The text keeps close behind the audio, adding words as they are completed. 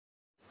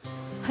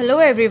Hello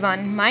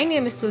everyone, my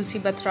name is Tulsi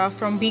Batra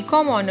from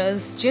Bcom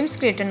Honors, Gyms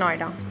Greater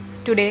Noida.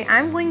 Today I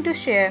am going to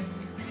share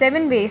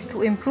 7 ways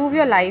to improve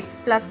your life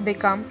plus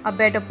become a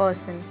better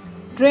person.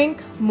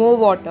 Drink more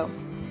water.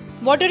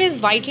 Water is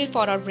vital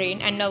for our brain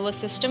and nervous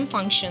system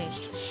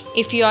functions.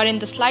 If you are in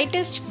the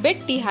slightest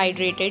bit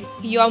dehydrated,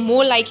 you are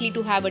more likely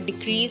to have a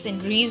decrease in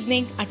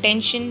reasoning,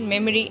 attention,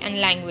 memory and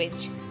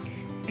language.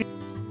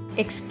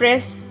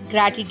 Express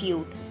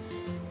gratitude.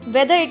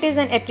 Whether it is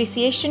an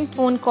appreciation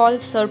phone call,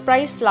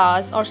 surprise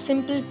flowers, or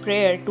simple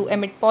prayer to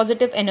emit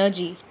positive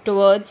energy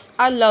towards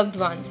our loved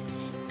ones,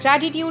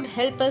 gratitude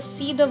helps us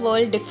see the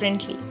world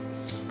differently.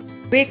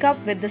 Wake up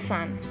with the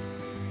sun.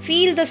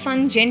 Feel the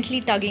sun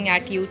gently tugging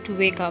at you to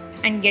wake up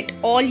and get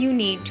all you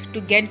need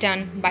to get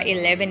done by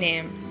 11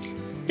 am.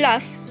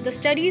 Plus, the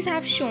studies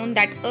have shown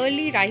that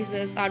early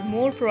risers are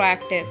more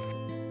proactive.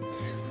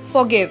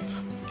 Forgive.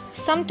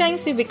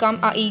 Sometimes we become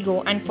our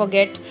ego and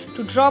forget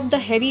to drop the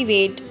heavy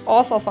weight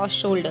off of our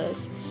shoulders.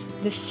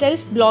 This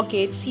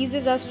self-blockade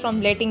seizes us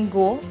from letting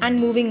go and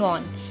moving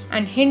on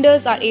and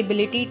hinders our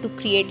ability to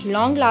create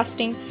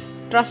long-lasting,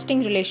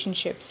 trusting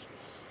relationships.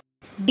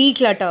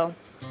 Declutter.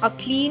 A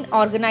clean,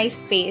 organized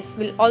space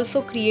will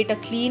also create a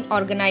clean,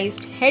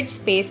 organized head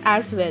space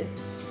as well.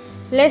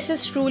 Less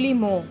is truly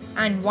more,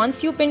 and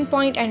once you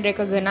pinpoint and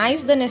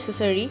recognize the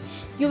necessary,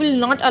 you will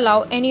not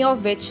allow any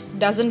of which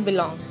doesn't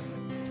belong.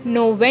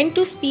 Know when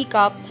to speak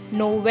up,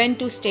 know when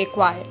to stay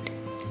quiet.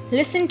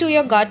 Listen to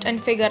your gut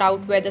and figure out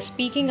whether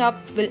speaking up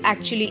will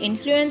actually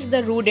influence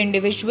the rude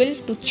individual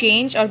to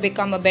change or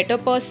become a better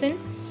person,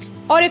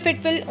 or if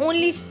it will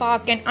only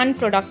spark an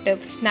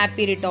unproductive,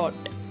 snappy retort.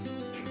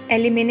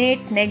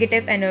 Eliminate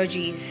negative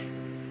energies.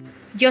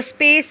 Your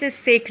space is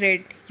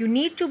sacred. You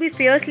need to be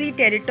fiercely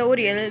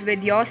territorial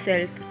with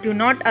yourself. Do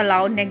not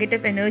allow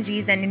negative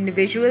energies and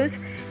individuals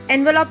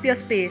envelop your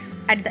space.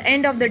 At the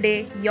end of the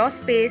day, your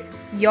space,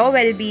 your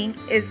well-being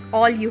is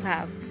all you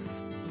have.